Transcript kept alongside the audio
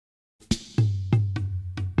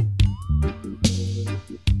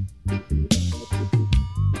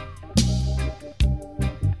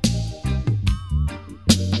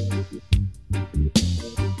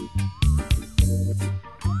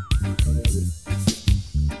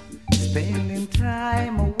spending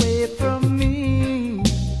time away from me.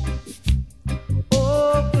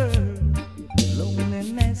 Oh girl,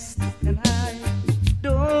 loneliness and I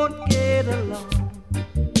don't get along.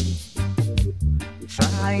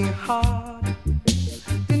 Trying hard,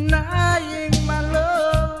 denying my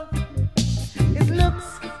love. It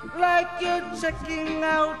looks like you're checking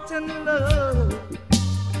out in love.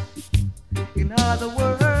 In other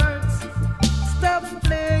words, stop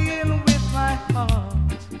playing with my heart.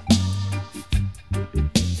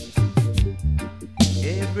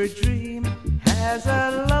 Every dream has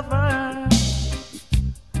a lover.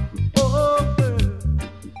 Oh girl,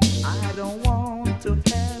 I don't want to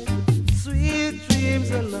have sweet dreams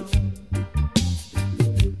alone.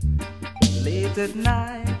 Late at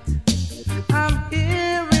night, I'm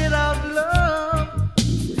here without love.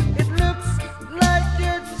 It looks like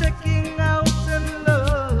you're checking out in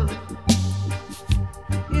love.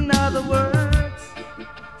 In other words,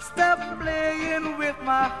 stop playing with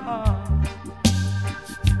my heart.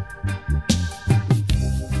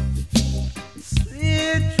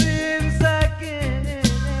 Sweet dreams I get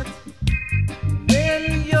when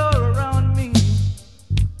you're around me.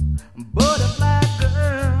 Butterfly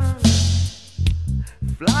girl,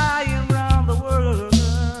 flying around the world.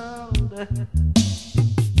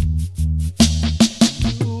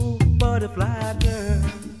 Ooh, butterfly girl,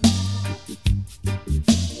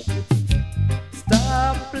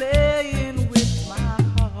 stop playing with my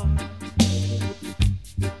heart.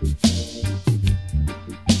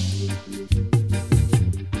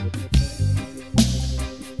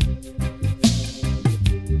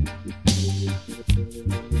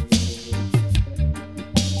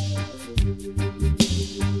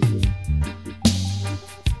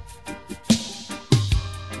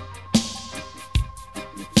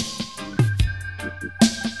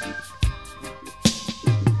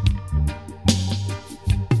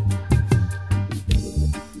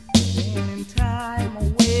 Spending time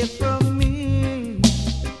away from me.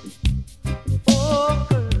 Oh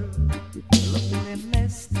girl,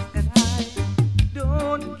 loneliness and I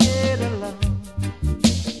don't get along.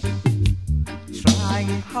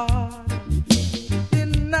 Trying hard,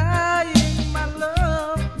 denying my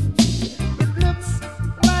love. It looks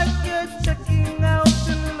like you're checking out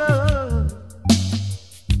in love.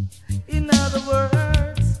 In other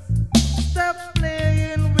words, stop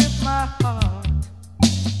playing with my heart.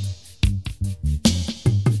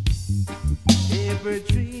 Every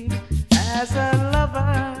dream has a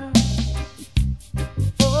lover.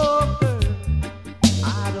 Oh girl,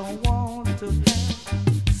 I don't want to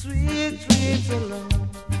have sweet dreams alone.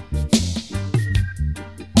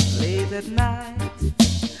 Late at night,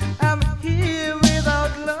 I'm here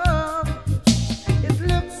without love. It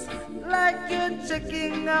looks like you're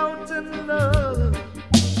checking out in love.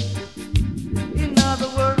 In other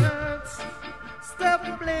words, stop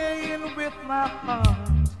playing with my heart.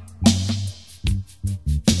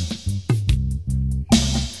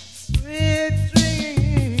 Sweet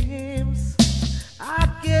dreams I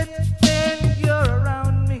get when you're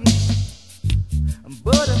around me.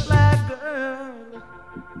 Butterfly girl,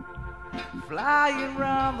 flying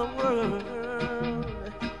around the world.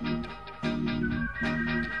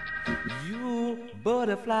 You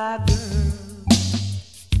butterfly girl,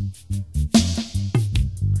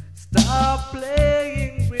 stop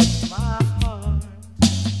playing with my heart.